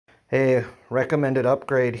A recommended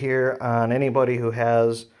upgrade here on anybody who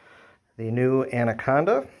has the new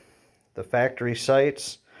Anaconda. The factory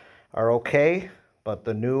sights are okay, but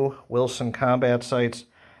the new Wilson Combat sights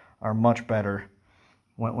are much better.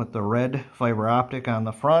 Went with the red fiber optic on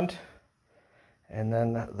the front, and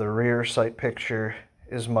then the rear sight picture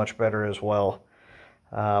is much better as well.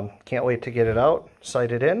 Can't wait to get it out,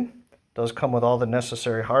 sight it in. Does come with all the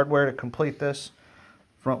necessary hardware to complete this.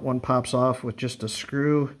 Front one pops off with just a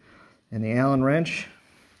screw and the Allen wrench.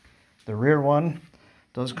 The rear one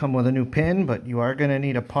does come with a new pin, but you are going to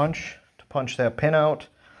need a punch to punch that pin out.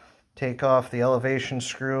 Take off the elevation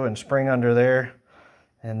screw and spring under there,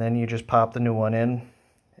 and then you just pop the new one in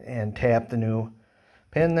and tap the new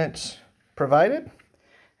pin that's provided,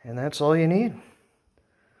 and that's all you need.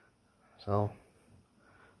 So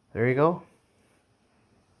there you go.